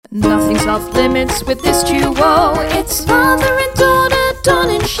Nothing's off limits with this duo. It's father and daughter, Don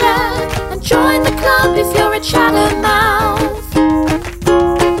and Cher. And join the club if you're a Chattermouth.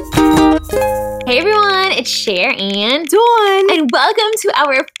 Hey everyone, it's Cher and Dawn. And welcome to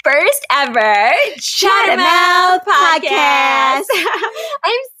our first ever Chattermouth podcast.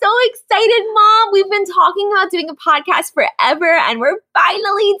 I'm so excited, Mom. We've been talking about doing a podcast forever and we're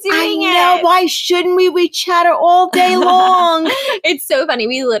finally doing it. I know. Why shouldn't we? We chatter all day long. It's so funny.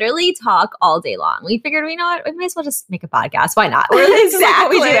 We literally talk all day long. We figured, you know what? We might as well just make a podcast. Why not? This is what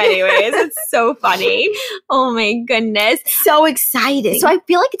we do anyways. It's so funny. Oh my goodness. So exciting. So I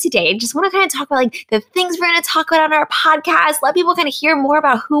feel like today, I just want to kind of talk about like the things we're going to talk about on our podcast, let people kind of hear more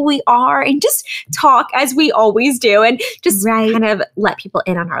about who we are and just talk as we always do and just kind of let people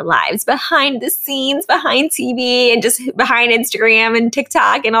in on our lives behind the scenes, behind TV and just behind Instagram and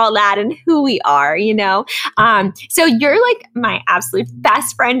TikTok and all that and who we are, you know? So you're like my absolute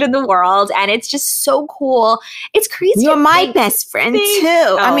best friend in the world and it's just so cool. It's crazy. You're my best friend too.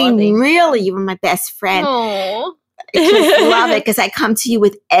 Oh, I mean, really, you were my best friend. Aww. I just love it because I come to you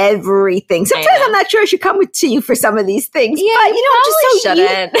with everything. Sometimes I'm not sure I should come to you for some of these things. Yeah, but you know, I'm just so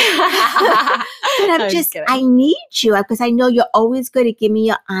shouldn't. But I need you because I know you're always going to give me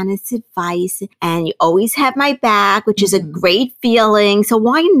your honest advice and you always have my back, which is a great feeling. So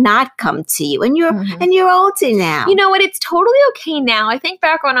why not come to you? And you're older now. You know what? It's totally okay now. I think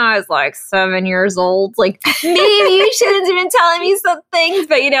back when I was like 7 years old, like maybe you shouldn't have been telling me some things,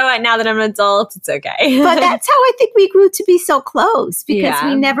 but you know what? Now that I'm an adult, it's okay. But that's how I think we grew to be so close because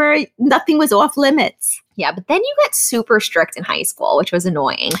nothing was off limits. Yeah, but then you got super strict in high school, which was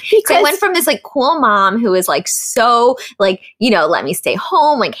annoying. Because I went from this like cool mom who was like so like, you know, let me stay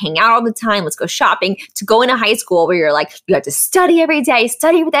home, like hang out all the time, let's go shopping, to go into high school where you're like, you have to study every day,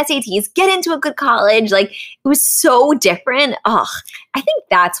 study with SATs, get into a good college. Like it was so different. Ugh, I think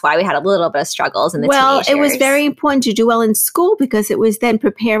that's why we had a little bit of struggles in the teenage years. It was very important to do well in school because it was then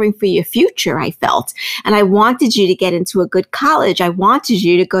preparing for your future, I felt. And I wanted you to get into a good college. I wanted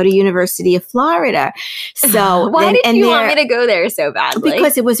you to go to University of Florida. So why did you want me to go there so badly?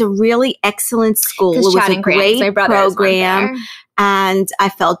 Because it was a really excellent school. It was a great program. And I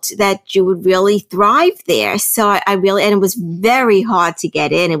felt that you would really thrive there. So I really, and it was very hard to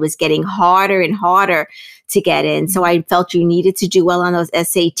get in. It was getting harder and harder to get in. So I felt you needed to do well on those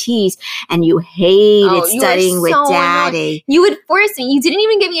SATs and you hated studying with Daddy. You would force me. You didn't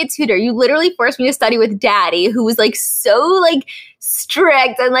even give me a tutor. You literally forced me to study with Daddy, who was like so like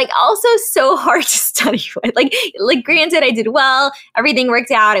strict and like also so hard to study with. Like granted, I did well. Everything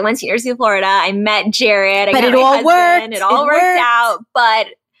worked out. I went to University of Florida. I met Jared. But it all worked. It all worked out. But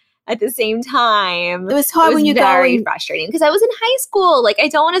at the same time, it was hard when you go. Very frustrating because I was in high school. Like I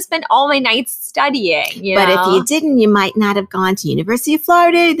don't want to spend all my nights studying. You know? But if you didn't, you might not have gone to University of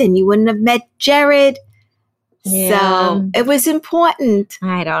Florida. Then you wouldn't have met Jared. Yeah. So it was important.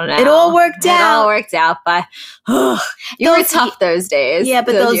 I don't know. It all worked out. But you were tough those days. Yeah,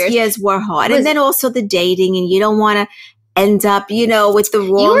 but those years were hard. And then also the dating, and you don't want to end up, you know, with the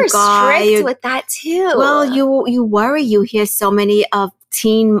wrong guy. You were strict with that too. Well, you worry. You hear so many of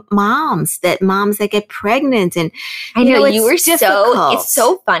teen moms that get pregnant, and I know you were difficult. It's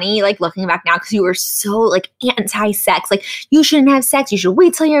so funny, like looking back now, because you were so like anti-sex. Like you shouldn't have sex. You should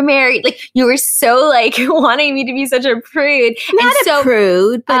wait till you're married. Like you were so like wanting me to be such a prude. Not a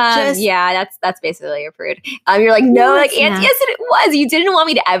prude, but that's basically a prude. You're like no, like yes, it was. You didn't want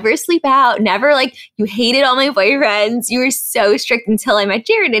me to ever sleep out. Never like you hated all my boyfriends. You were so strict until I met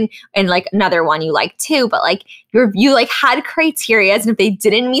Jared and like another one you liked too, but like. You like had criteria, and if they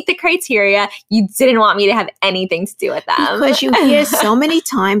didn't meet the criteria, you didn't want me to have anything to do with them. Because you hear so many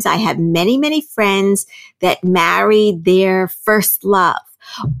times, I have many, many friends that married their first love.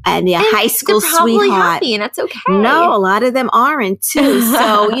 And their high school they're probably sweetheart. Happy, and that's okay. No, a lot of them aren't too.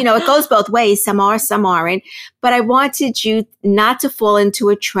 So, you know, it goes both ways. Some are, some aren't. But I wanted you not to fall into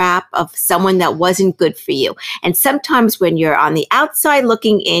a trap of someone that wasn't good for you. And sometimes when you're on the outside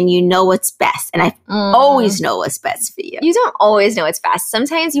looking in, you know what's best. And I always know what's best for you. You don't always know what's best.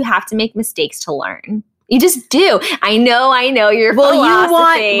 Sometimes you have to make mistakes to learn. You just do. I know your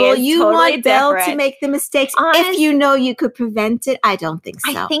philosophy. You want Belle to make the mistakes if you know you could prevent it? I don't think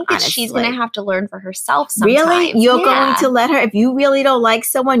so. I think that she's going to have to learn for herself sometimes. Really? You're going to let her? If you really don't like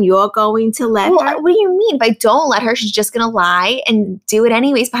someone, you're going to let her? What do you mean? If I don't let her, she's just going to lie and do it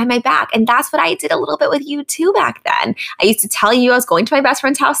anyways behind my back. And that's what I did a little bit with you too back then. I used to tell you I was going to my best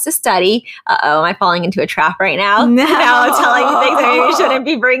friend's house to study. Am I falling into a trap right now? No. Now I'm telling you things I maybe shouldn't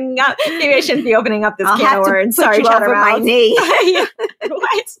be bringing up. Maybe I shouldn't be opening up this can have to put Sorry, you over my knee.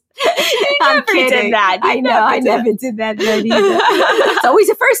 What? You never did that. I know. I never did that then either. It's always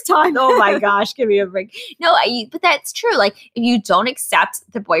the first time. Oh my gosh, give me a break. No, but that's true. Like, if you don't accept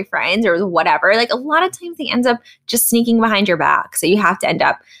the boyfriends or whatever, like a lot of times they end up just sneaking behind your back. So you have to end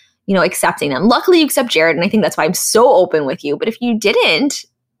up, accepting them. Luckily, you accept Jared, and I think that's why I'm so open with you. But if you didn't,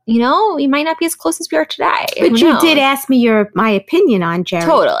 you might not be as close as we are today. But you did ask me my opinion on Jared.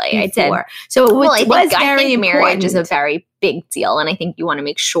 Totally, before. I did. So it was very I think marriage is a very big deal, and I think you want to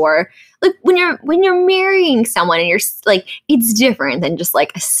make sure, like, when you're marrying someone, and you're like, it's different than just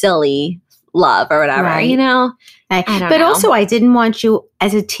like a silly love or whatever, right. I don't but know. also, I didn't want you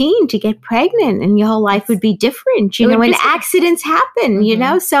as a teen to get pregnant, and your whole life would be different. When accidents happen,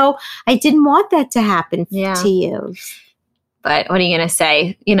 so I didn't want that to happen to you. But what are you going to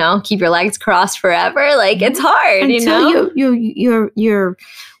say? Keep your legs crossed forever? Like, it's hard, Until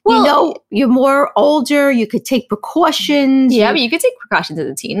you're more older, you could take precautions. Yeah, but you could take precautions as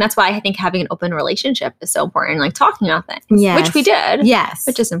a teen. That's why I think having an open relationship is so important, like talking about things. Yes. Which we did. Yes.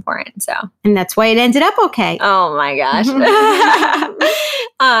 Which is important, so. And that's why it ended up okay. Oh my gosh.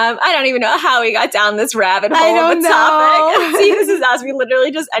 I don't even know how we got down this rabbit hole of a topic. See, this is us. We literally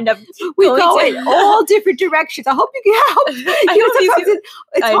just end up we go in all different directions. I hope you can help.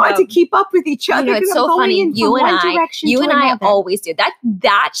 It's hard to keep up with each other. It's so funny. You and I always do that.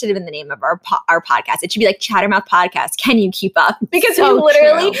 That should have been the name of our podcast. It should be like Chattermouth Podcast. Can you keep up? Because we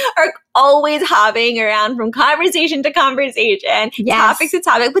literally are always hopping around from conversation to conversation, topic to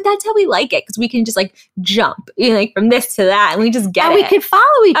topic. But that's how we like it, because we can just like jump, like from this to that, and we just get it. And we can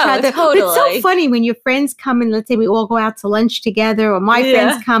follow each other. Totally. It's so funny when your friends come and let's say we all go out to lunch together, or my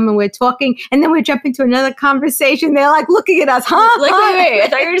friends come and we're talking, and then we jump into another conversation. They're like looking at us, huh? Like, wait, I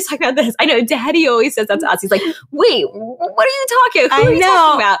thought you were just talking about this. I know Daddy always says that to us. He's like, wait, what are you talking about? Who are you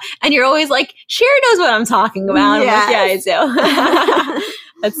talking about? And you're always like, Sherry knows what I'm talking about. Yes. I'm like, yeah, I do.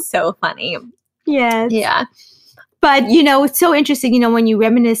 That's so funny. Yes. Yeah. But, it's so interesting, when you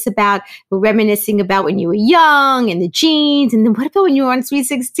reminiscing about when you were young and the jeans. And then what about when you were on Sweet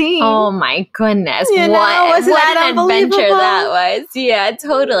 16? Oh, my goodness. What an adventure that was. Yeah,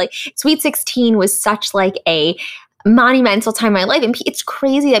 totally. Sweet 16 was such like a monumental time in my life. And it's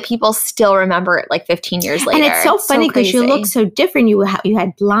crazy that people still remember it like 15 years later. And it's so funny because you look so different. You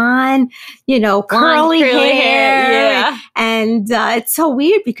had blonde, curly hair. Yeah. And it's so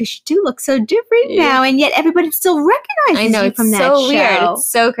weird because you do look so different now. And yet everybody still recognizes you from that show. It's so weird. It's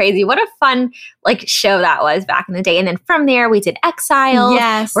so crazy. What a fun show that was back in the day. And then from there we did Exile,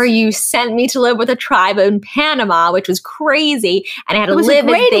 where you sent me to live with a tribe in Panama, which was crazy. And I had to live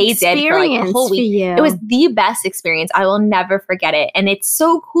as they did for like a whole week. It was the best experience. I will never forget it. And it's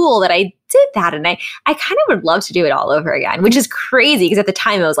so cool that I did that. And I kind of would love to do it all over again, which is crazy because at the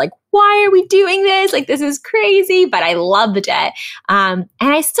time I was like, why are we doing this? Like, this is crazy, but I loved it. And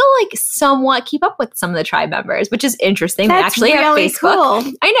I still somewhat keep up with some of the tribe members, which is interesting. That's they actually really have Facebook.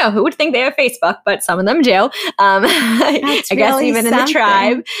 Cool. I know, who would think they have Facebook, but some of them do. I guess even in the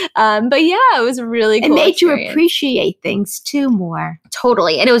tribe. But yeah, it was a really cool experience. You appreciate things too more.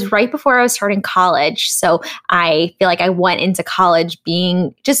 Totally. And it was right before I was starting college. So I feel like I went into college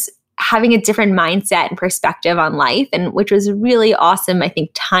being just having a different mindset and perspective on life, and which was really awesome, I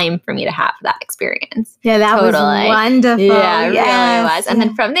think, time for me to have that experience. Yeah, that was wonderful. Yeah, it really was. And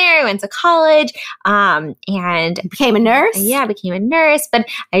then from there, I went to college and became a nurse. Yeah, I became a nurse. But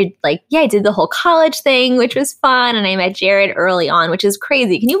I did the whole college thing, which was fun. And I met Jared early on, which is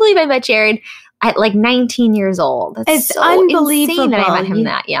crazy. Can you believe I met Jared at 19 years old? It's so unbelievable insane that I met him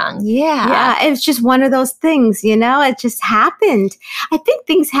that young. Yeah, it was just one of those things, it just happened. I think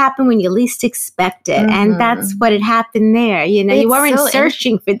things happen when you least expect it. And that's what had happened there. You weren't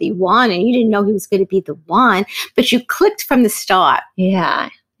searching for the one, and you didn't know he was going to be the one, but you clicked from the start. Yeah.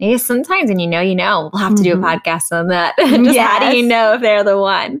 Yeah, sometimes, and we'll have to do a podcast on that. Just how do you know if they're the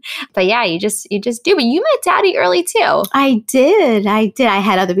one? But yeah, you just do. But you met Daddy early too. I did. I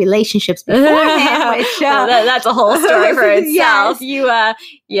had other relationships beforehand, which that's a whole story for itself. Yes.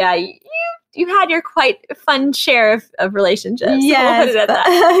 You had your quite fun share of relationships. Yes, we'll put it at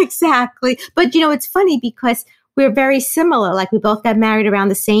that. Exactly. But it's funny because we're very similar. Like, we both got married around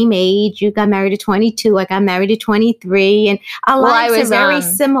the same age. You got married at 22. I got married at 23. And our lives are very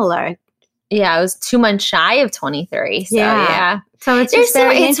similar. Yeah, I was 2 months shy of 23. So, yeah. So it's just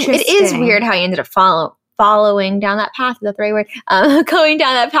very interesting. It is weird how I ended up falling following down that path. Is that the right word? Going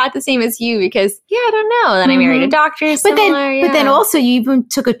down that path the same as you because, I don't know. Then I married a doctor. But then also you even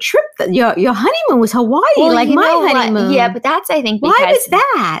took a trip. Your honeymoon was Hawaii, like my honeymoon. Yeah, but that's, I think, because. Why was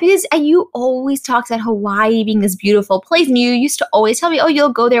that? Because you always talked about Hawaii being this beautiful place. And you used to always tell me, oh,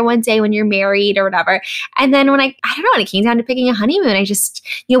 you'll go there one day when you're married or whatever. And then when I don't know, when it came down to picking a honeymoon, I just,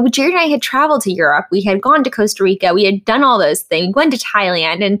 Jared and I had traveled to Europe. We had gone to Costa Rica. We had done all those things. We went to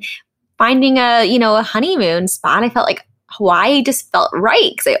Thailand and finding a honeymoon spot, I felt like Hawaii just felt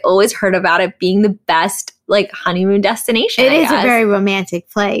right because I always heard about it being the best honeymoon destination. It is a very romantic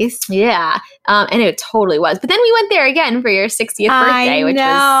place. Yeah. And it totally was. But then we went there again for your 60th birthday, which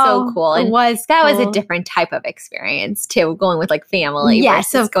was so cool. And that was a different type of experience too, going with family.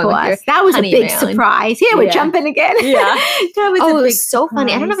 Yes, of course. That was a big surprise. Here, we're jumping again. Yeah. That was it was so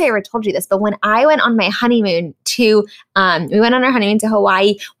funny. I don't know if I ever told you this, but when I went on my honeymoon we went on our honeymoon to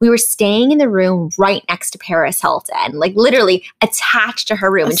Hawaii, we were staying in the room right next to Paris Hilton, literally attached to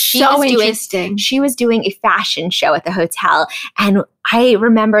her room. And she was doing a fashion show at the hotel. And I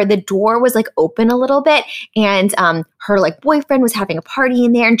remember the door was open a little bit and her boyfriend was having a party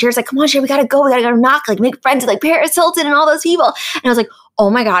in there and Jared's like, come on, Jared, we gotta go knock, make friends with Paris Hilton and all those people. And I was like, oh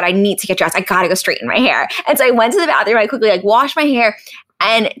my God, I need to get dressed. I gotta go straighten my hair. And so I went to the bathroom, I quickly washed my hair.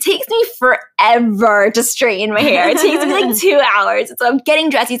 And it takes me forever to straighten my hair. It takes me 2 hours. And so I'm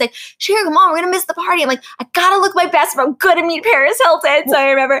getting dressed. He's like, Cher, come on, we're going to miss the party. I'm like, I got to look my best if I'm going to meet Paris Hilton. So I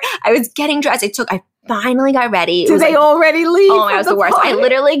remember I was getting dressed. I finally got ready. Did they already leave? Oh, it was the worst. I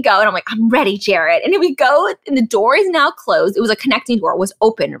literally go and I'm like, I'm ready, Jared. And then we go and the door is now closed. It was a connecting door. It was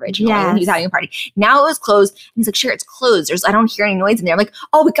open originally when he was having a party. Now it was closed. And he's like, Cher, it's closed. I don't hear any noise in there. I'm like,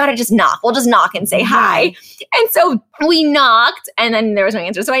 oh, we got to just knock. We'll just knock and say hi. And so we knocked and then there was no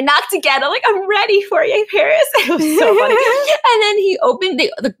answer. So I knocked again. I'm like, I'm ready for you, Paris. It was so funny. And then he opened,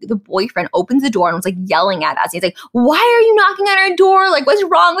 the boyfriend opens the door and was yelling at us. He's like, why are you knocking on our door? What's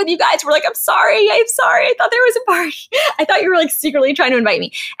wrong with you guys? We're like, I'm sorry. I thought there was a party. I thought you were secretly trying to invite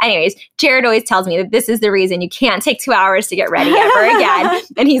me. Anyways, Jared always tells me that this is the reason you can't take 2 hours to get ready ever again.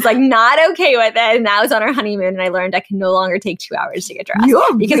 And he's not okay with it. And I was on our honeymoon and I learned I can no longer take 2 hours to get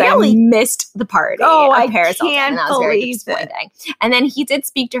dressed because I missed the party. Oh, I Paris can't and that was very disappointing. And then he did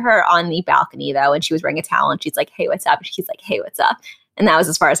speak to her on the balcony though, and she was wearing a towel and she's like, hey, what's up? And she's like, hey, what's up? And that was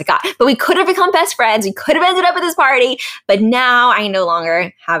as far as it got. But we could have become best friends. We could have ended up at this party. But now I no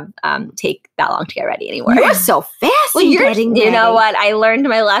longer have take that long to get ready anymore. You're so fast getting ready. You know what? I learned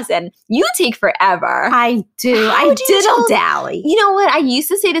my lesson. You take forever. I do. I diddle-dally. You know what? I used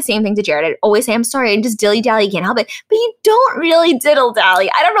to say the same thing to Jared. I'd always say, I'm sorry. I just dilly-dally. You can't help it. But you don't really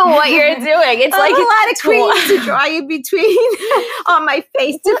diddle-dally. I don't know what you're doing. It's a lot of cream to dry in between on my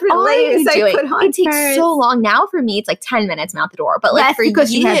face. Different layers I put on. It takes so long. Now for me, it's 10 minutes. I'm out the door. But that's for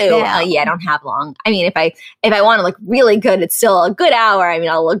because you have I don't have long. I mean, if I want to look really good, it's still a good hour. I mean,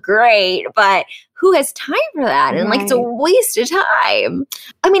 I'll look great, but who has time for that? And it's a waste of time.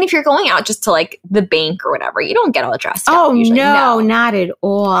 I mean, if you're going out just to the bank or whatever, you don't get all dressed up. Oh, no, not at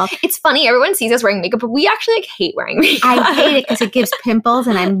all. It's funny. Everyone sees us wearing makeup, but we actually hate wearing makeup. I hate it because it gives pimples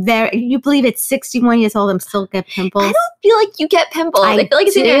and you believe it's 61 years old, I'm still get pimples. I don't feel like you get pimples. I feel like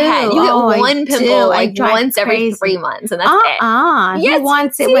it's in your head. You get one pimple once every 3 months and that's it. Yes, who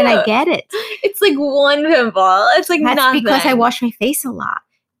wants it when I get it? It's one pimple. It's that's nothing. Because I wash my face a lot.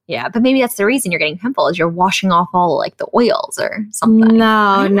 Yeah, but maybe that's the reason you're getting pimples. You're washing off all the oils or something. No.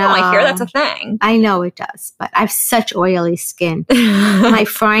 I hear that's a thing. I know it does, but I have such oily skin. Am I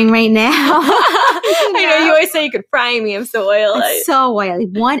frying right now? I know you always say you could fry me. I'm so oily. It's so oily.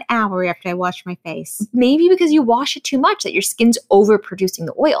 1 hour after I wash my face. Maybe because you wash it too much that your skin's overproducing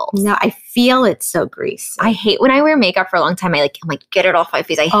the oils. No, I feel it's so greasy. I hate when I wear makeup for a long time. I'm like, get it off my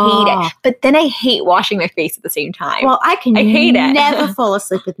face. I hate it. But then I hate washing my face at the same time. Well, I hate it. Never fall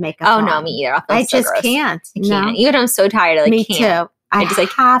asleep with makeup on. No, me either. I just can't. I can't. Even I'm so tired. Me too. I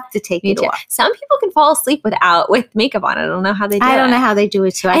just have to take it off. Some people can fall asleep with makeup on. I don't know how they do it. I don't know how they do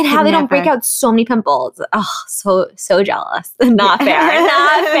it too. And how they don't break out so many pimples. Oh, so jealous. Not fair.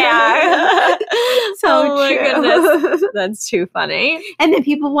 Not fair. So true. My goodness. That's too funny. And then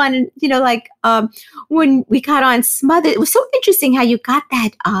people wanted, when we got on Smothered, it was so interesting how you got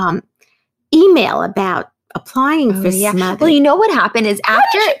that email about applying for Smothered. Well, you know what happened is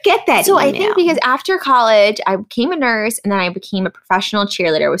after How did you get that So email? I think because after college, I became a nurse and then I became a professional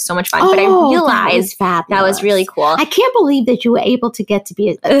cheerleader. It was so much fun. But I realized that was really cool. I can't believe that you were able to get to be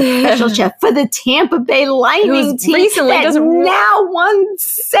a professional chef for the Tampa Bay Lightning team recently that now won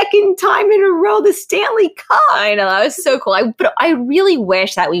second time in a row the Stanley Cup. I know, that was so cool. But I really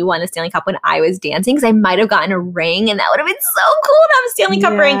wish that we won the Stanley Cup when I was dancing because I might have gotten a ring and that would have been so cool to have a Stanley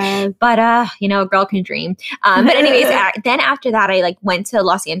Cup ring. But, a girl can dream. But anyways, then after that, I went to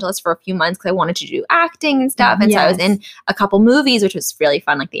Los Angeles for a few months because I wanted to do acting and stuff. And so I was in a couple movies, which was really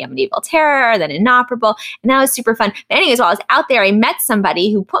fun, like The Amityville Terror, then Inoperable. And that was super fun. But anyways, while I was out there, I met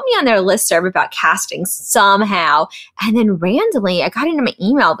somebody who put me on their listserv about casting somehow. And then randomly, I got into my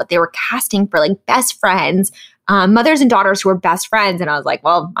email, but they were casting for best friends. Mothers and daughters who were best friends. And I was like,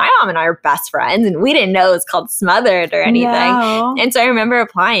 well, my mom and I are best friends. And we didn't know it was called Smothered or anything. No. And so I remember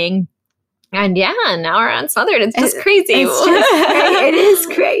applying. And now we're on Smothered. It's just crazy. It is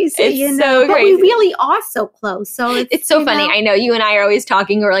crazy. It's so but crazy. We really are so close. So it's so funny. I know you and I are always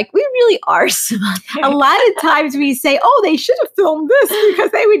talking. We're like, we really are Smothered. A lot of times we say, oh, they should have filmed this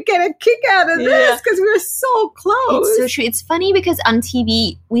because they would get a kick out of this because we're so close. It's so true. It's funny because on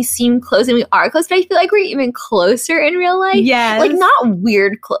TV we seem close and we are close, but I feel like we're even closer in real life. Yes. Not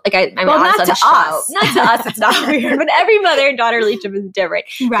weird. I mean, not to us. Not to us. It's not weird. But every mother and daughter relationship is different.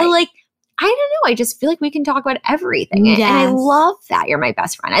 Right. But I don't know. I just feel like we can talk about everything. And I love that you're my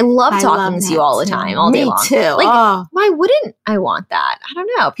best friend. I love talking to you all the time, all day long. Me too. Why wouldn't I want that? I don't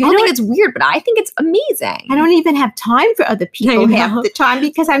know. People think it's weird, but I think it's amazing. I don't even have time for other people half the time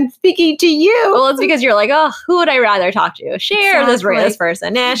because I'm speaking to you. Well, it's because you're like, oh, who would I rather talk to? Cher or this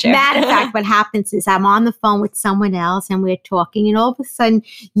person? Cher. Matter of fact, what happens is I'm on the phone with someone else and we're talking and all of a sudden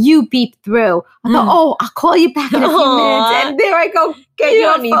you beep through. I go, I'll call you back in a few minutes. And there I go. You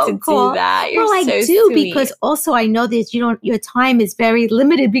don't need to do that. You're I so do sweet. because also I know that your time is very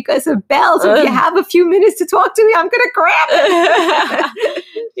limited because of bells. If you have a few minutes to talk to me, I'm going to grab it.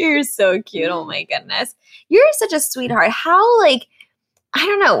 You're so cute. Oh my goodness. You're such a sweetheart. How I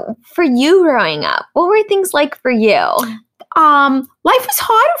don't know, for you growing up, what were things like for you? Life was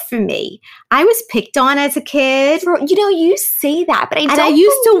harder for me. I was picked on as a kid. You say that, but I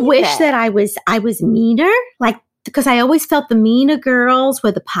used to wish that I was meaner, because I always felt the meaner girls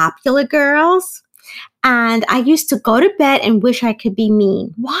were the popular girls. And I used to go to bed and wish I could be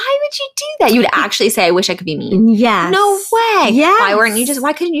mean. Why would you do that? You would actually say, I wish I could be mean. Yes. No way. Yes.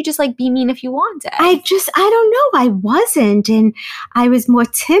 Why couldn't you just be mean if you wanted? I don't know. I wasn't. And I was more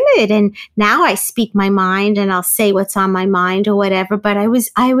timid. And now I speak my mind and I'll say what's on my mind or whatever. But I was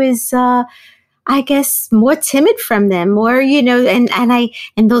I guess more timid from them, more,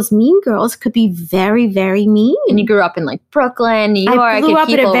 and those mean girls could be very, very mean. And you grew up in Brooklyn, New York. I grew up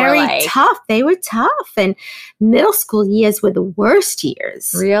in a very tough. They were tough, and middle school years were the worst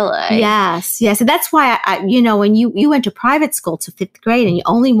years. Really? Yes. And that's why when you went to private school to 5th grade and you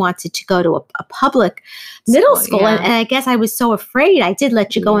only wanted to go to a public middle school, and I guess I was so afraid. I did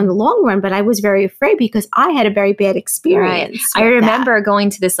let you go in the long run, but I was very afraid because I had a very bad experience. Right. I remember going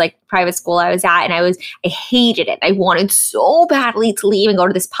to this private school I was at, and I hated it. I wanted so badly to leave and go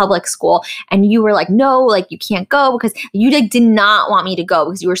to this public school. And you were like, no, you can't go because you did not want me to go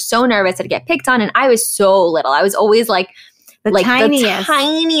because you were so nervous that I'd get picked on. And I was so little. I was always the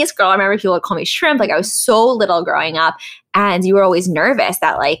tiniest girl. I remember people would call me shrimp. I was so little growing up, and you were always nervous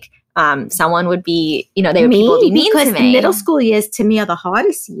that someone would be, people would be mean to me. Because the middle school years to me are the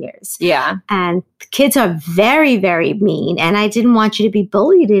hardest years. Yeah. And kids are very, very mean. And I didn't want you to be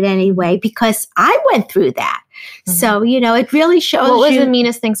bullied in any way because I went through that. Mm-hmm. So, it really shows What was the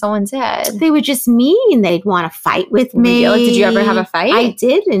meanest thing someone said? They were just mean. They'd want to fight with me. Did you ever have a fight? I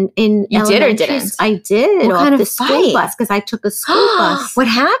did. You did or didn't? I did. What kind of school bus, because I took a school bus. What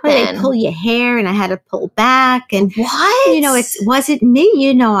happened? They pull your hair and I had to pull back. And what? It wasn't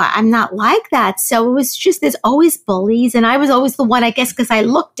me. I'm not like that. So it was just, there's always bullies. And I was always the one, I guess, because I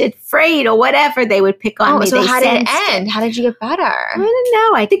looked afraid or whatever, they would pick on me. So how did it end? How did you get better? I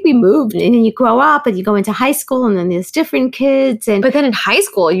don't know. I think we moved. And then you grow up and you go into high school and then there's different kids. But then in high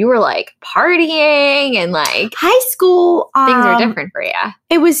school, you were partying and high school. Things are different for you.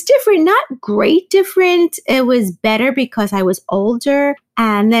 It was different, not great different. It was better because I was older.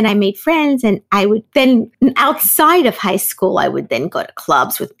 And then I made friends, and I would then, outside of high school, I would then go to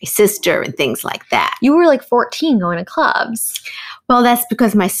clubs with my sister and things like that. You were 14 going to clubs. Well, that's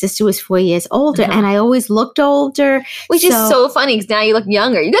because my sister was 4 years older and I always looked older. Which is so funny because now you look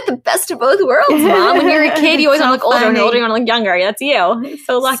younger. You got the best of both worlds, Mom. When you're a kid, you always want to look older. When you're older, you want to look younger. That's you.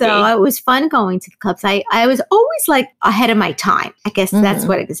 So lucky. So it was fun going to the clubs. I was always like ahead of my time. I guess that's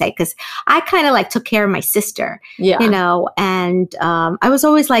what I could say because I kind of like took care of my sister, you know, and I was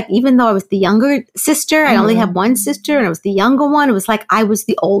always like, even though I was the younger sister, I only have one sister and I was the younger one. It was like I was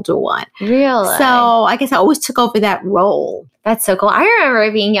the older one. Really? So I guess I always took over that role. That's so cool. I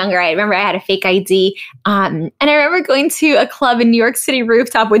remember being younger. I remember I had a fake ID. And I remember going to a club in New York City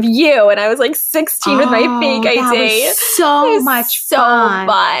rooftop with you. And I was like 16 with my fake ID. That was so much fun.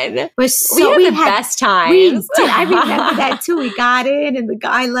 We had the best times. We did. I remember that too. We got in and the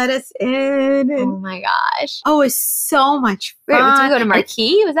guy let us in. Oh my gosh. Oh, it was so much fun. Wait, did we go to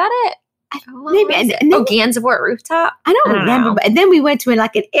Marquee? Was that it? Maybe. And then, Gansevoort rooftop? I don't remember. But, and then we went to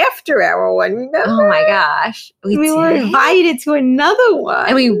like an after hour one, remember? Oh my gosh. We were invited to another one.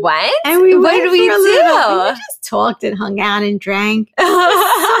 And we went? And we what did we do? We just talked and hung out and drank. It was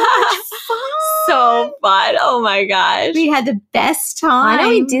so much fun. So fun. Oh my gosh. We had the best time. Why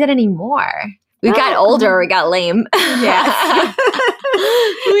don't we do that anymore? We got older, we got lame. Yes.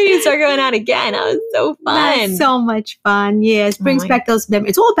 We need to start going out again. That was so fun. That's so much fun. Yes. Brings back those memories.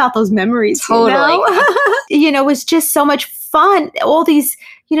 It's all about those memories. Totally. You know, it was just so much fun. All these,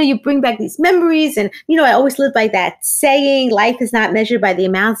 you know, you bring back these memories. And, you know, I always live by that saying, life is not measured by the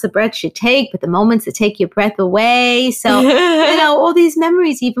amounts of breaths you take, but the moments that take your breath away. So, you know, all these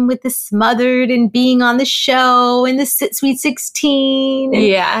memories, even with the Smothered and being on the show and the Sweet 16.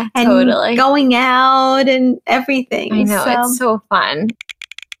 And, totally. Going out and everything. I know. It's so fun.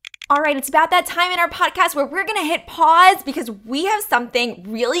 All right, it's about that time in our podcast where we're going to hit pause because we have something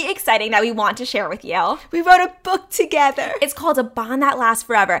really exciting that we want to share with you. We wrote a book together. It's called A Bond That Lasts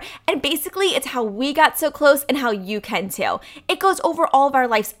Forever. And basically, it's how we got so close and how you can too. It goes over all of our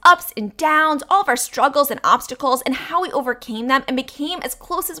life's ups and downs, all of our struggles and obstacles, and how we overcame them and became as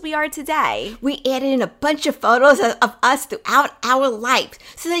close as we are today. We added in a bunch of photos of us throughout our life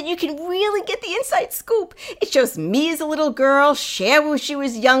so that you can really get the inside scoop. It shows me as a little girl, Cher when she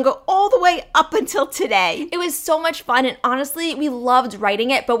was younger, all the way up until today. It was so much fun, and honestly, we loved writing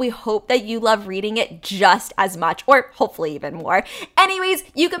it, but we hope that you love reading it just as much, or hopefully even more. Anyways,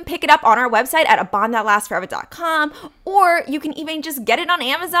 you can pick it up on our website at abondthatlastforever.com, or you can even just get it on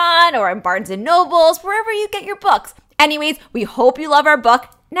Amazon or in Barnes & Nobles, wherever you get your books. Anyways, we hope you love our book.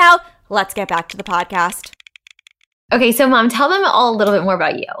 Now, let's get back to the podcast. Okay, so Mom, tell them all a little bit more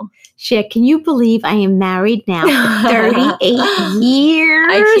about you. Cher, can you believe I am married now for 38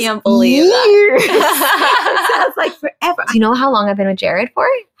 years? I can't believe that. It sounds like forever. Do you know how long I've been with Jared for?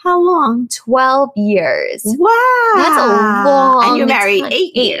 How long? 12 years. Wow. That's a long time. And you're married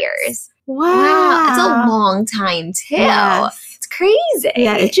 8 years. Wow. That's a long time, too. Yes. It's crazy.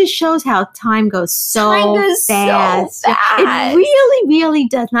 Yeah, it just shows how time goes so fast. So fast. It really, really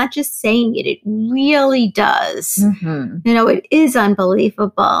does. Not just saying it, it really does. Mm-hmm. You know, it is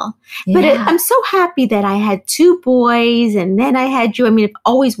unbelievable. Yeah. But I'm so happy that I had 2 boys and then I had you. I mean, I've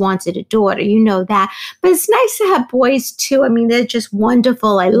always wanted a daughter, you know that. But it's nice to have boys too. I mean, they're just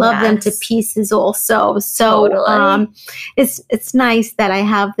wonderful. I love them to pieces also. So it's nice that I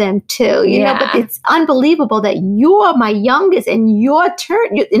have them too, you know, but it's unbelievable that you're my youngest and your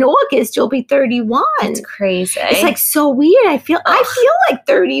turn in August, you'll be 31. It's crazy. It's like so weird. I feel like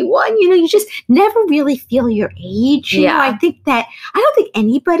 31, you know, you just never really feel your age. You know, I don't think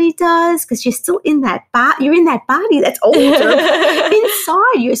anybody does because you're still in that body. You're in that body that's older.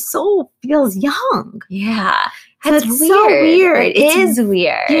 Inside, your soul feels young. Yeah. That's weird. So weird. It is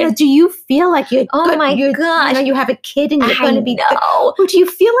weird. You know, do you feel like you're my gosh. You know, you have a kid and you're going to be no. Or do you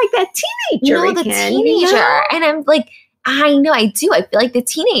feel like that teenager? No, the teenager. You know? And I'm like, I know, I do. I feel like the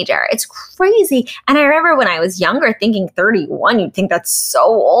teenager. It's crazy. And I remember when I was younger thinking 31, you'd think that's so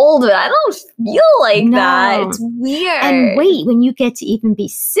old, but I don't feel like that. It's weird. And wait, when you get to even be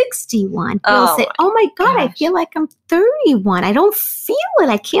 61, you'll say, oh my God, I feel like I'm 31. I don't feel it.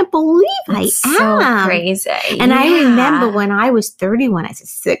 I can't believe it's I am. So crazy. And I remember when I was 31, I said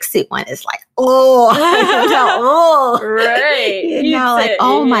 61 is like, oh, right. You know, like,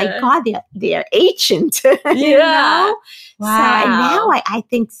 oh my God, they're ancient. You know? Wow. So now I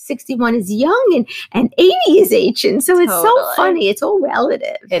think 61 is young and 80 is ancient. So it's so funny. It's all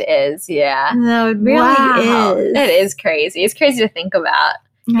relative. It is, yeah. No, it really is. It is crazy. It's crazy to think about.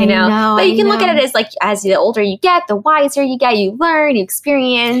 You know, but you can look at it as like, as the older you get, the wiser you get, you learn, you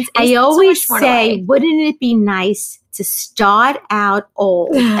experience. I always say, wouldn't it be nice to start out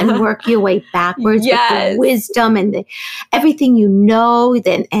old and work your way backwards with the wisdom and everything you know,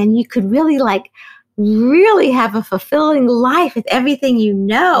 and you could really like really have a fulfilling life with everything you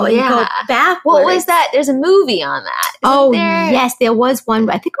know and go backwards. What was that? There's a movie on that. Yes, there was one.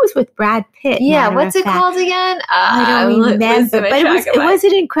 I think it was with Brad Pitt. Yeah, what's it called again? I don't remember, but it was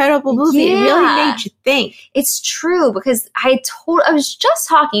an incredible movie. Yeah. It really made you think. It's true, because I was just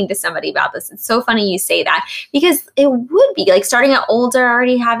talking to somebody about this. It's so funny you say that, because it would be like starting out older,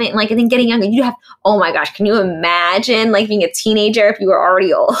 already having like, and then getting younger. You have, oh my gosh, can you imagine like being a teenager if you were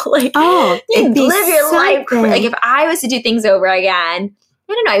already old? Like, you'd live your life. Like if I was to do things over again,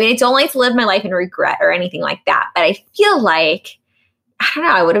 I don't know. I mean, I don't like to live my life in regret or anything like that, but I feel like, I don't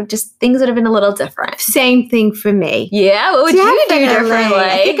know, things would have been a little different. Same thing for me. Yeah, what would you do differently?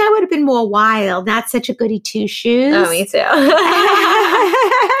 I think I would have been more wild, not such a goody two-shoes. Oh, me too.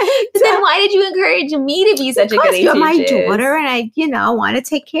 But then why did you encourage me to be such a goody two-shoes? Because you're my daughter and I, want to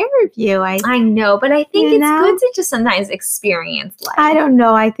take care of you. I know, but I think it's good to just sometimes experience life. I don't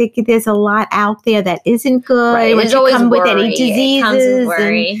know. I think there's a lot out there that isn't good. Right. There's always come worry. with any diseases. It comes with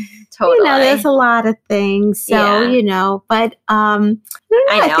worry. Totally. There's a lot of things. So, but I know.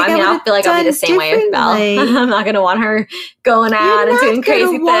 I feel like I'll be the same way with Belle. I'm not going to want her going out and doing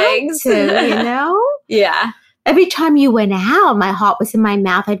crazy things. Yeah. Every time you went out, my heart was in my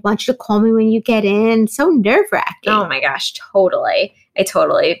mouth. I'd want you to call me when you get in. So nerve-wracking. Oh my gosh, totally. I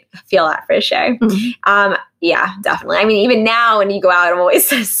totally feel that for sure. Mm-hmm. Yeah, definitely. I mean, even now when you go out, I'm always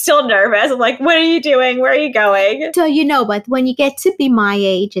still nervous. I'm like, what are you doing? Where are you going? So, but when you get to be my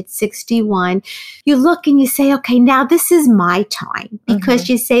age at 61, you look and you say, okay, now this is my time. Because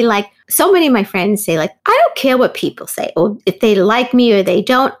you say like, so many of my friends say like, I don't care what people say. Or if they like me or they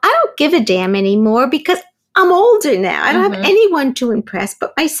don't, I don't give a damn anymore because I'm older now. I don't have anyone to impress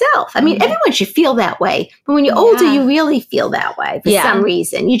but myself. I mean, everyone should feel that way. But when you're older, you really feel that way for some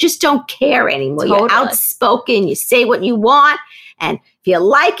reason. You just don't care anymore. Totally. You're outspoken. You say what you want. And if you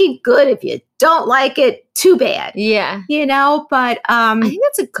like it, good. If you don't like it, too bad. Yeah. But I think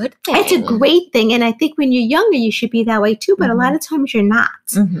that's a good thing. It's a great thing. And I think when you're younger, you should be that way too. But a lot of times you're not.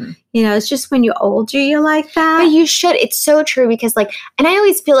 It's just when you're older, you're like that. But you should. It's so true because and I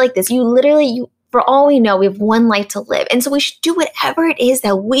always feel like this. For all we know, we have one life to live. And so we should do whatever it is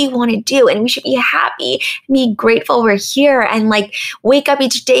that we want to do. And we should be happy and be grateful we're here and wake up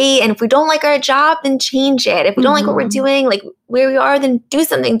each day. And if we don't like our job, then change it. If we don't like what we're doing, where we are, then do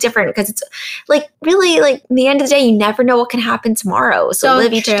something different. Because it's really at the end of the day, you never know what can happen tomorrow. So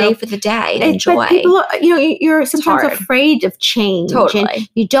live each day for the day and enjoy. But people are, you're sometimes afraid of change. Totally. And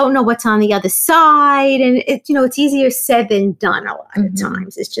you don't know what's on the other side. And it's easier said than done a lot of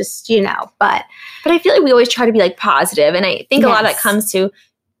times. It's just, but I feel like we always try to be positive. And I think a lot of that comes to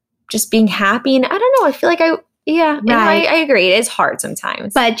just being happy. And I don't know, I feel like I agree. It is hard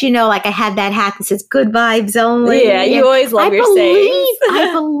sometimes. But, I had that hat that says good vibes only. Yeah, you always love your sayings.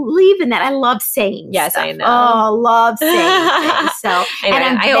 I believe in that. I love sayings. Yes, I know. Oh, love saying things. So,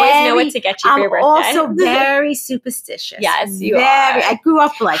 I always know what to get you for your birthday. I'm also very superstitious. Yes, you are. I grew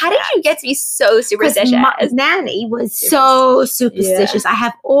up like How did you get to be so superstitious? My nanny was so superstitious. Yeah. I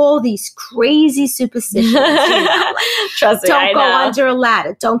have all these crazy superstitions. Trust me, don't go under a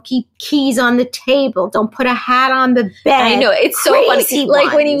ladder. Don't keep keys on the table. Don't put a hat on the bed. I know. It's so funny.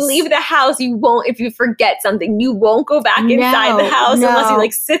 When you leave the house, you won't, if you forget something, you won't go back inside the house unless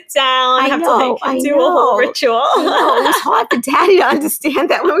you sit down and have to do a whole ritual. It was hard for Daddy to understand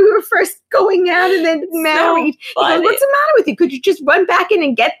that when we were first going out and then married. So he goes, what's the matter with you? Could you just run back in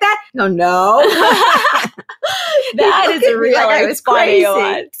and get that? No. That is a real funny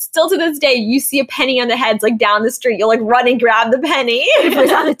one. Still to this day, you see a penny on the heads down the street, you'll run and grab the penny. If it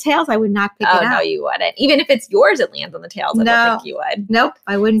was on the tails, I would not pick it up. Oh, no, you wouldn't. Even if it's yours, it lands on the tails. I don't think you would. Nope,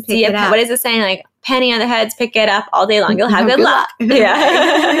 I wouldn't pick it up. What is it saying? Penny on the heads, pick it up all day long. You'll have good luck.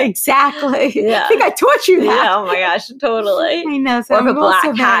 Yeah, exactly. Yeah. I think I taught you that. Yeah, oh my gosh, totally. I know. So or if a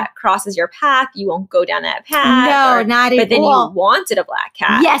black cat crosses your path, you won't go down that path. No, not at all. But then you wanted a black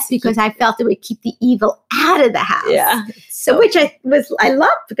cat. Yes, because I felt it would keep the evil out of the house. Yeah. So which I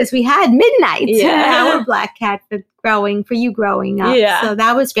loved because we had midnight. Yeah. Our black cat for you growing up. Yeah. So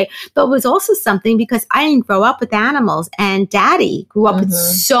that was great. But it was also something because I didn't grow up with animals and Daddy grew up with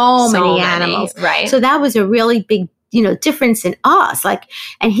so many animals. Right. So that was a really big difference in us.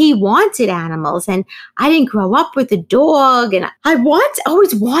 And he wanted animals and I didn't grow up with a dog and I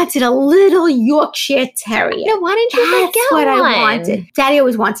always wanted a little Yorkshire Terrier. No, why didn't you get one? That's what I wanted. Daddy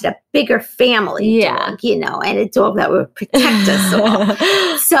always wanted a bigger family dog, you know, and a dog that would protect us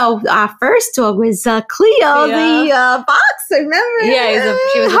all. So our first dog was Cleo, the boxer, remember? Yeah,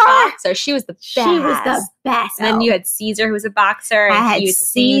 she was a boxer. She was the best. She was the best. And then you had Caesar, who was a boxer. I had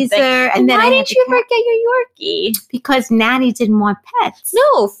Caesar. And then why didn't you ever get your Yorkie? Because Nanny didn't want pets.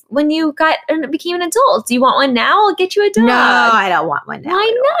 No, when you became an adult. Do you want one now? I'll get you a dog. No, I don't want one now.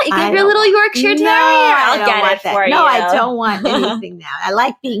 Why not? You get your little Yorkshire Terrier. I'll get it for you. No, I don't want anything now. I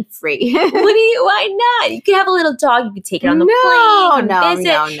like being free. Why not? You could have a little dog. You could take it on the plane.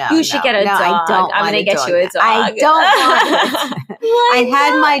 No. You should get a dog. I'm going to get you a dog. I don't want it. I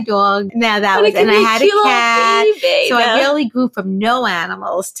had my dog. Now that was, and I had a cat. Baby, so I really grew from no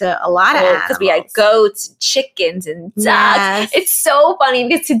animals to a lot of animals. Because we had goats, and chickens, and ducks. Yes. It's so funny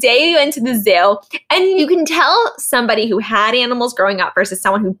because today we went to the zoo, and you can tell somebody who had animals growing up versus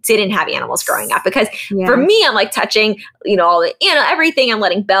someone who didn't have animals growing up. Because for me, I'm like touching, all the, everything. I'm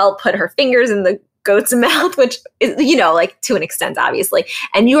letting Belle put her fingers in the goat's mouth, which is, like to an extent, obviously.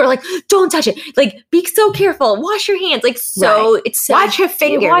 And you were like, don't touch it. Like, be so careful. Wash your hands. Like, so it's so. Watch her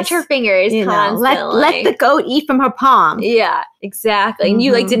fingers. Watch her fingers constantly. Let the goat eat from her palm. Yeah, exactly. And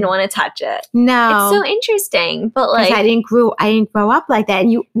you didn't want to touch it. No. It's so interesting. But like, I didn't grow up like that.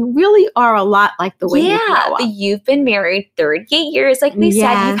 And you really are a lot like the way you grow up. But you've been married 38 years. Like we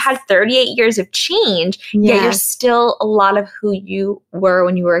said, you've had 38 years of change. Yet you're still a lot of who you were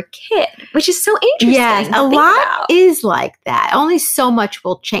when you were a kid, which is so interesting. Yes, a lot is like that. Only so much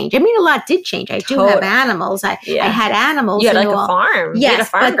will change. I mean, a lot did change. I do have animals. I had animals. You had like a farm. Yes, you had a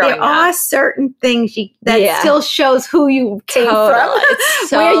farm but there are certain things that still shows who you came from,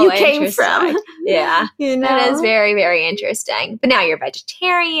 so where you came from. Yeah, that is very, very interesting. But now you're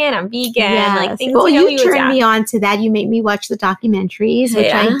vegetarian. I'm vegan. Yes. Like things. Well, you turned me on to that. You made me watch the documentaries,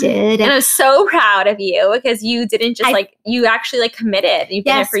 which I did, and I'm so proud of you because you didn't just you actually committed. You've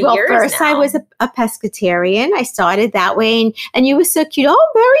been there for years. First now. I was a pescatarian. I started that way, and you were so cute.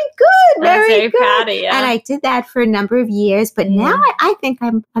 Oh, very good, very good. Proud of you. And I did that for a number of years, but now I think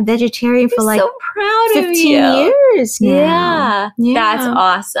I'm a vegetarian for like so proud 15 years now. Yeah, that's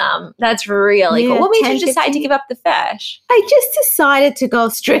awesome. That's really cool. What made you decide to give up the fish? I just decided to go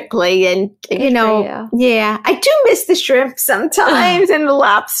strictly, and I do miss the shrimp sometimes and the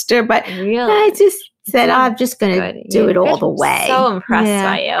lobster, but I just said, I'm just going to do it all the way. So impressed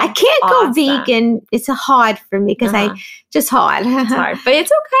by you. I can't go vegan. It's hard for me because it's hard. It's hard, but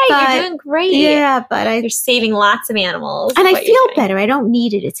it's okay. You're doing great. Yeah, but you're saving lots of animals. And I feel better. I don't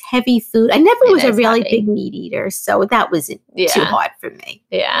need it. It's heavy food. I never was a really big meat eater, so that wasn't too hard for me.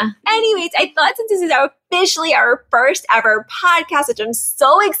 Yeah. Anyways, I thought since this is officially our first ever podcast, which I'm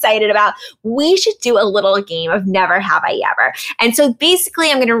so excited about, we should do a little game of Never Have I Ever. And so basically,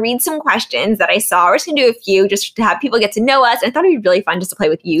 I'm going to read some questions that I saw. We're just going to do a few just to have people get to know us. And I thought it'd be really fun just to play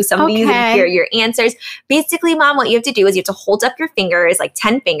with you. Some of these and hear your answers. Basically, Mom, what you have to do is you have to hold up your fingers, like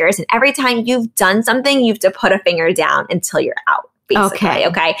 10 fingers. And every time you've done something, you have to put a finger down until you're out. Basically,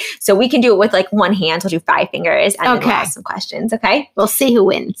 okay. So we can do it with like one hand. We'll do 5 fingers and then we'll ask some questions. Okay. We'll see who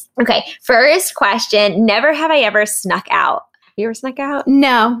wins. Okay. First question. Never have I ever snuck out. You ever snuck out?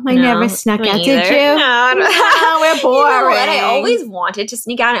 No, I never snuck out. Either. Did you? No, we're boring. And I always wanted to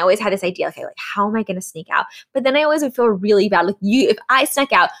sneak out. And I always had this idea, okay, like how am I going to sneak out? But then I always would feel really bad. Like if I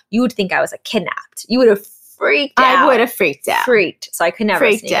snuck out, you would think I was like kidnapped. You would have freaked out. I would have freaked out. So I could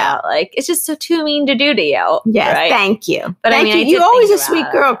never sneak out. Like it's just so too mean to do to you. Yes, right? Thank you. But thank you. You're always a sweet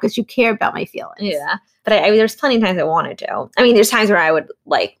girl because you care about my feelings. Yeah. But there's plenty of times I wanted to. I mean, there's times where I would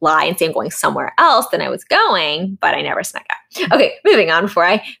like lie and say I'm going somewhere else than I was going, but I never snuck out. Okay, moving on before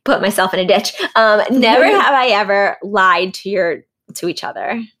I put myself in a ditch. Never have I ever lied to each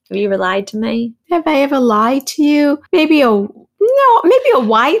other. Have you ever lied to me? Have I ever lied to you? Maybe a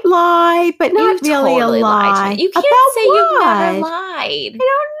white lie, but not really a lie. You can't say you've never lied. I don't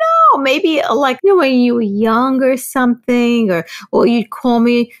know. Maybe like when you were young or something, or you'd call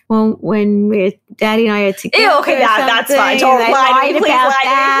me when Daddy and I are together. Ew, okay, that's fine. Don't lie to me, please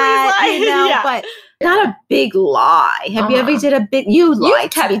lie. But not a big lie. Have you ever did a big? You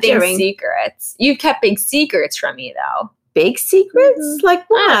lied to me during secrets. You've kept big secrets from me, though. Big secrets? Like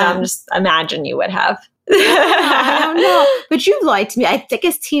what? I'm just imagine you would have. I don't know. But you lied to me. I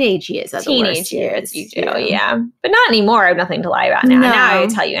guess teenage years are the worst years. You do, yeah. But not anymore. I have nothing to lie about now. Now I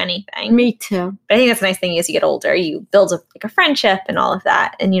would tell you anything. Me too. But I think that's the nice thing as you get older, you build a friendship and all of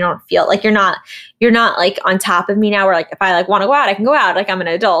that, and you don't feel like you're not like on top of me now. Where like if I like want to go out, I can go out. Like I'm an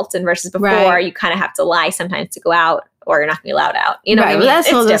adult, and versus before, you kind of have to lie sometimes to go out. Or you're not going to be allowed out. You know what I mean? Well, that's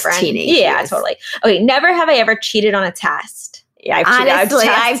it's all different. Teenage yeah, years. Totally. Okay, never have I ever cheated on a test. Yeah, Honestly,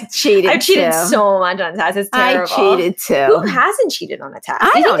 I've cheated I've cheated too. so much on tests. It's terrible. I cheated too. Who hasn't cheated on a test?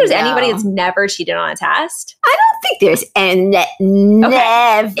 Do you think there's anybody that's never cheated on a test? I don't think there's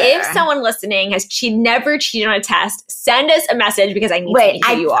never. If someone listening has never cheated on a test, send us a message because I need to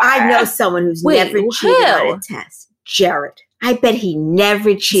know who you are. I know someone who's never cheated on a test. Jared. I bet he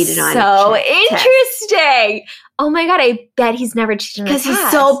never cheated on a test. So interesting. Oh my God, I bet he's never cheated on a test. Because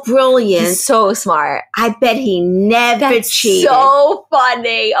he's so brilliant. He's so smart. I bet he never cheated. So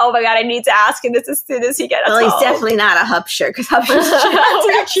funny. Oh my God, I need to ask him this as soon as he gets home. Well, he's definitely not a Hupsher because Hupsher's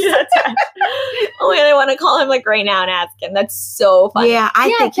cheated on a test. Oh my God, I want to call him like right now and ask him. That's so funny. Yeah,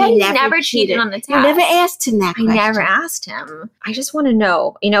 I think he never cheated on the test. You never asked him that question. I never asked him. I just want to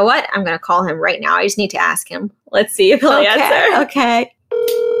know. You know what? I'm going to call him right now. I just need to ask him. Let's see if he'll answer. Okay.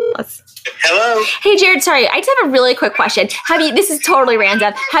 Hello. Hey, Jared. Sorry, I just have a really quick question. This is totally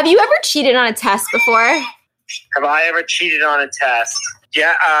random. Have you ever cheated on a test before? Have I ever cheated on a test?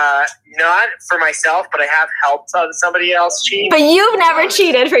 Yeah, not for myself, but I have helped somebody else cheat. But you've never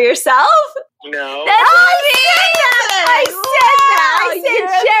cheated for yourself? No. That's I said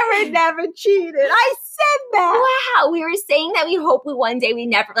Jared never cheated. I said that. Wow. We were saying that we hope one day we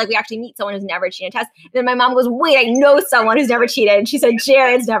actually meet someone who's never cheated on a test. And then my mom goes, wait, I know someone who's never cheated. And she said,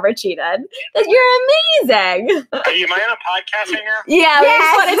 Jared's never cheated. You're amazing. Am I on a podcast right now? Yeah, we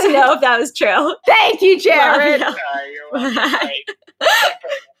just wanted to know if that was true. Thank you, Jared. You're welcome.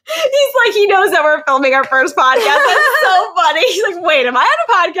 He's like, he knows that we're filming our first podcast. That's so funny. He's like, wait, am I on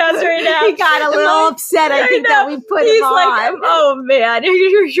a podcast right now? He got a little upset, I think, that we put him on. Like, oh man,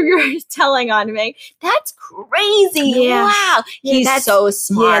 you're telling on me. That's crazy. Yeah. Wow. Yeah, He's so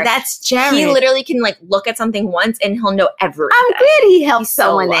smart. Yeah, that's Jared. He literally can look at something once and he'll know everything. I'm glad he helped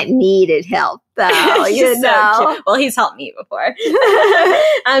someone that needed help, though. You know. So cute. Well, he's helped me before.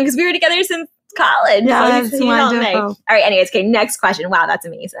 Because we were together since college. Yeah, so that's wonderful. All right, anyways, okay, next question. Wow, that's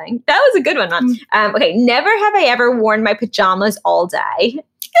amazing. That was a good one, Mom. Okay, never have I ever worn my pajamas all day.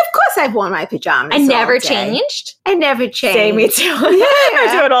 Of course I've worn my pajamas. I never changed. I never changed. Say me too. Yeah.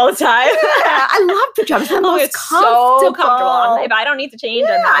 I do it all the time. I love pajamas. They're it's so comfortable. If I don't need to change,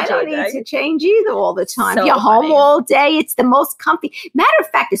 I'm not changing. I don't need to change either all the time. So You're home funny. all day. It's the most comfy. Matter of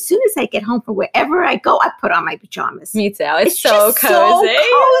fact, as soon as I get home from wherever I go, I put on my pajamas. Me too. It's so cozy. So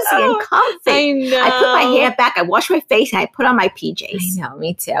cozy and comfy. I know. I put my hair back. I wash my face, and I put on my PJs. I know.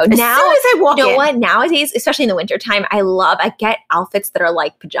 Me too. As soon as I walk in. You know what? Nowadays, especially in the wintertime, I get outfits that are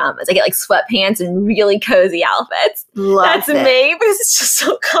like pajamas. I get sweatpants and really cozy outfits. That's me, but it's just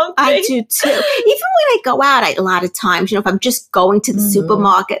so comfy. I do too. Even when I go out, a lot of times, if I'm just going to the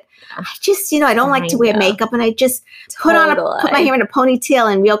supermarket, I just, I don't like to wear makeup, and I just put my hair in a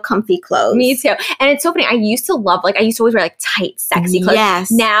ponytail and real comfy clothes. Me too. And it's so funny. I used to always wear tight, sexy clothes.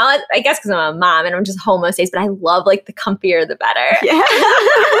 Yes. Now, I guess because I'm a mom and I'm just home most days, but I love the comfier the better. Yeah.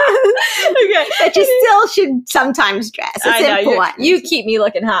 Okay. But you still should sometimes dress. It's important. You keep me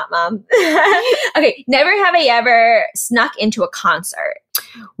looking hot, Mom. Okay. Never have I ever snuck into a concert.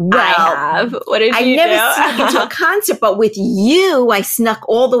 Well, I have. What did you do? I never snuck into a concert, but with you, I snuck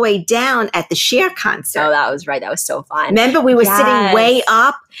all the way down at the Cher concert. Oh, that was right. That was so fun. Remember, we were sitting way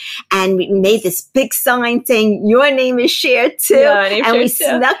up, and we made this big sign saying, your name is Cher too. And we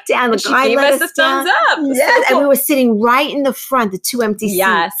snuck down. The guy let us down. Thumbs up. Yes, and we were sitting right in the front, the two empty seats.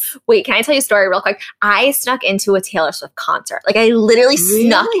 Yes. Wait, can I tell you a story real quick? I snuck into a Taylor Swift concert. I literally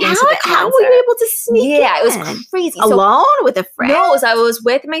snuck into the concert. How were you able to sneak in? Yeah, it was crazy. Alone or with a friend? No, I was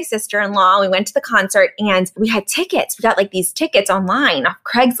with my sister-in-law. We went to the concert, and we had tickets. We got these tickets online off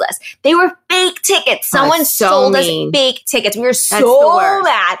Craigslist. They were fake tickets. Someone sold us fake tickets. We were so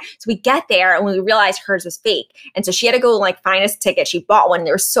mad. So we get there, and we realized hers was fake. And so she had to go find us a ticket. She bought one.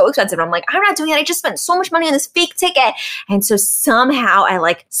 They were so expensive. And I'm like, I'm not doing it. I just spent so much money on this fake ticket. And so somehow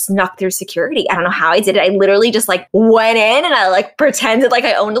I snuck through security. I don't know how I did it. I literally just went in, and I pretended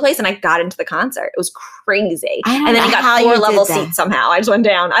I owned the place, and I got into the concert. It was crazy. And then I got floor-level seats somehow. I just went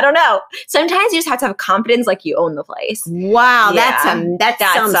down. I don't know. Sometimes you just have to have confidence you own the place. Wow, that's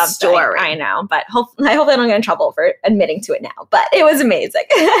some story. I know, but I hope I don't get in trouble for admitting to it now. But it was amazing.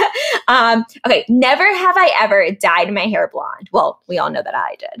 Okay, never have I ever dyed my hair blonde. Well, we all know that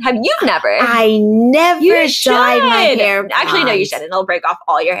I did. Have you never? I never dyed my hair blonde. Actually, no, you shouldn't. It'll break off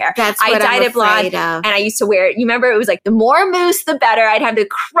all your hair. That's what I dyed it blonde, of. And I used to wear it. You remember? It was the more mousse, the better. I'd have the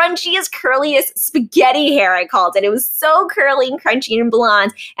crunchiest, curliest spaghetti hair. I called it. It was so curly and crunchy and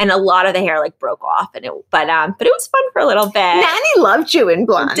blonde, and a lot of the hair broke off. And it was fun for a little bit. Nanny loved you in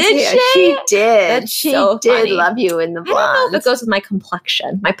blonde. Did she? She did. That's she so did funny. love you in the blonde. I don't know if it goes with my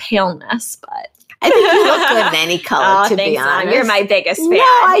complexion, my paleness, but I think you look good in any color, to be honest. Mom. You're my biggest fan. No,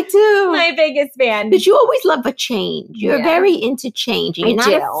 I do. My biggest fan. But you always love a change. You're very into change. And you're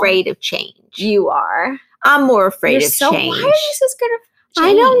not afraid of change. You are. I'm more afraid of change. Why are you so scared of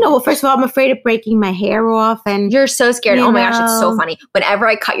change? I don't know. Well, first of all, I'm afraid of breaking my hair off. And you're so scared. Oh my gosh, it's so funny. Whenever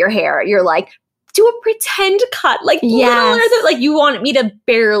I cut your hair, you're like, do a pretend cut. Like, like you want me to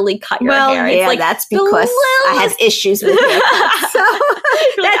barely cut your hair. It's like that's because I had issues with it. So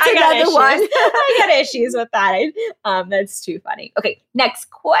that's another one. I got issues with that. That's too funny. Okay,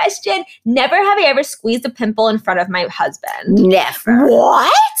 next question. Never have I ever squeezed a pimple in front of my husband. Never.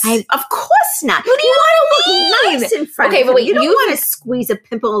 What? Of course not. What do you want to look nice in front of him. Wait, you don't want to squeeze a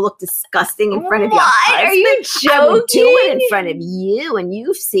pimple and look disgusting in front of your husband. Are you joking? I would do it in front of you, and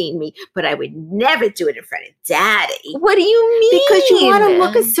you've seen me, but I would never do it in front of Daddy. What do you mean? Because you want to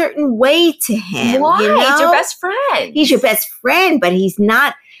look a certain way to him. Why? You know? He's your best friend. He's your best friend, but he's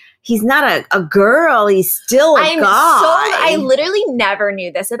not a girl. He's still a guy. I literally never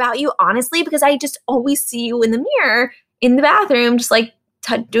knew this about you, honestly, because I just always see you in the mirror in the bathroom, just like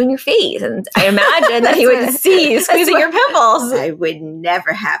doing your face. And I imagine that he would see you squeezing your pimples. I would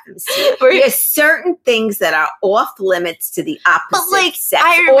never have him see it. There's certain things that are off limits to the opposite sex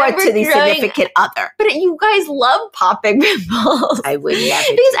or to the significant other. But you guys love popping pimples. I would never.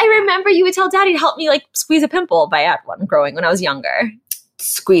 Because I remember you would tell Daddy to help me like squeeze a pimple if I had one growing when I was younger.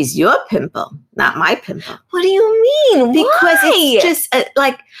 Squeeze your pimple, not my pimple. What do you mean? Because it's just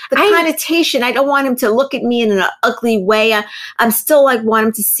like the connotation. I don't want him to look at me in an ugly way. I'm still like want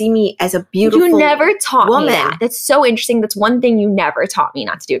him to see me as a beautiful woman. You never taught me that. That's so interesting. That's one thing you never taught me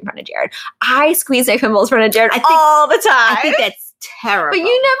not to do in front of Jared. I squeeze my pimples in front of Jared all the time. I think that's terrible. But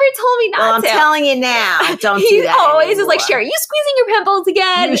you never told me not to. I'm telling you now. Don't do that. He always anymore. is like, Sherry, you squeezing your pimples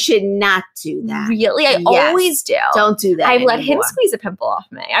again? You should not do that. Really? I always do. Don't do that. I've let him squeeze a pimple off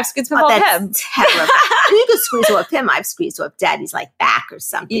me. I've squeezed a pimple off him. Terrible. You could squeeze off him. I've squeezed off Daddy's like back or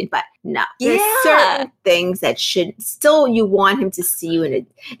something. But no. There's certain things that should still you want him to see you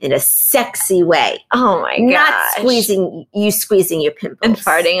in a sexy way. Oh my god. Not squeezing your pimples. And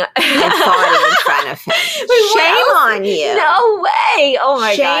farting in front of him. Shame on you. No way. Oh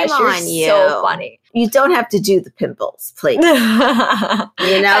my gosh. You're so funny. You don't have to do the pimples, please. There's a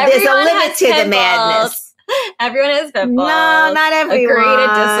limit to the madness. Everyone has pimples. No, not everyone. Agree to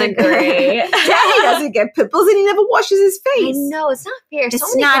disagree. Daddy doesn't get pimples and he never washes his face. I know, it's not fair.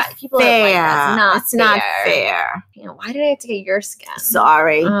 It's not fair. It's not fair. You know, why did I have to get your skin?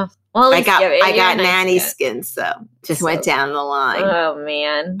 Sorry. Well, I got Nanny's skin, so just went down the line. Oh,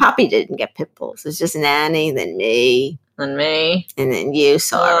 man. Poppy didn't get pimples. It's just Nanny, then me. And me. And then you,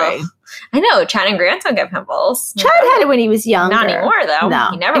 sorry. Oh. I know, Chad and Grant don't get pimples. Chad had it when he was younger. Not anymore, though. No.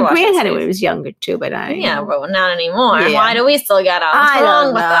 He never washed Grant had it when he was younger, too, but Yeah, but not anymore. Yeah. Why do we still get on? What's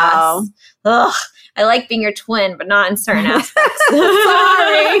wrong with us? Ugh. I like being your twin, but not in certain aspects.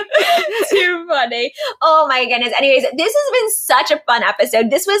 Sorry. Too funny. Oh my goodness. Anyways, this has been such a fun episode.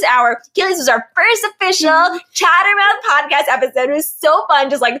 This was our first official Chattermouth podcast episode. It was so fun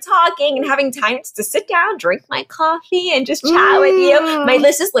just like talking and having time just to sit down, drink my coffee, and just chat with you.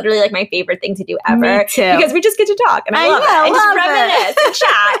 This is literally like my favorite thing to do ever. Me too. Because we just get to talk and I love it. And just reminisce and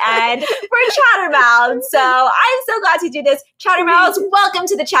chat. And we're Chattermouths. So I'm so glad to do this. Chattermouths, welcome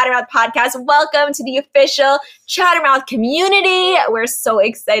to the Chattermouth podcast. Welcome to the official Chattermouth community. We're so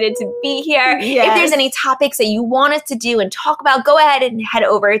excited to be here. Yes. If there's any topics that you want us to do and talk about, go ahead and head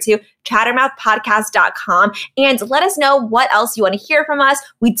over to chattermouthpodcast.com and let us know what else you want to hear from us.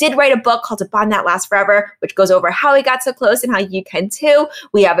 We did write a book called A Bond That Lasts Forever, which goes over how we got so close and how you can too.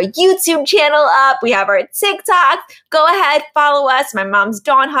 We have a YouTube channel up. We have our TikTok. Go ahead, follow us. My mom's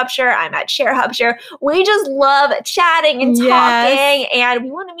Dawn Hupshire. I'm at Cher Hupshire. We just love chatting and talking, and we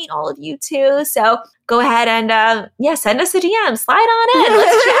want to meet all of you too. So go ahead and send us a DM. Slide on in.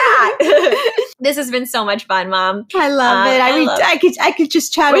 Let's chat. This has been so much fun, Mom. I love it. I could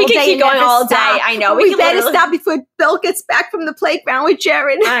just chat all day. We could keep going all day. I know. We better stop before Bill gets back from the playground with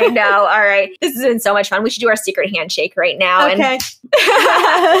Jared. I know. All right. This has been so much fun. We should do our secret handshake right now. Okay.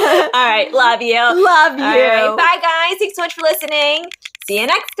 All right. Love you. Love you. All right. Bye, guys. Thanks so much for listening. See you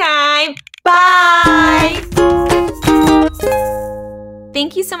next time. Bye.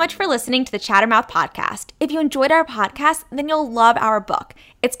 Thank you so much for listening to the Chattermouth podcast. If you enjoyed our podcast, then you'll love our book.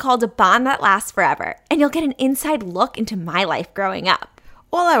 It's called A Bond That Lasts Forever, and you'll get an inside look into my life growing up.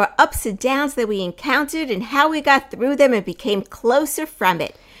 All our ups and downs that we encountered and how we got through them and became closer from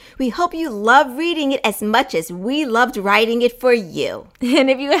it. We hope you love reading it as much as we loved writing it for you. And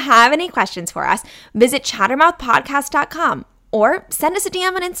if you have any questions for us, visit chattermouthpodcast.com or send us a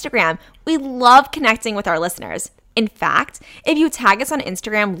DM on Instagram. We love connecting with our listeners. In fact, if you tag us on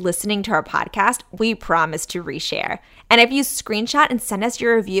Instagram listening to our podcast, we promise to reshare. And if you screenshot and send us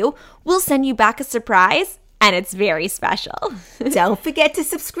your review, we'll send you back a surprise, and it's very special. Don't forget to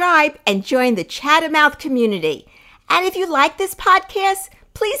subscribe and join the Chattermouth community. And if you like this podcast,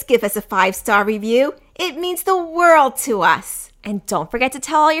 please give us a 5-star review. It means the world to us. And don't forget to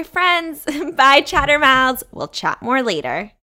tell all your friends. Bye, Chattermouths. We'll chat more later.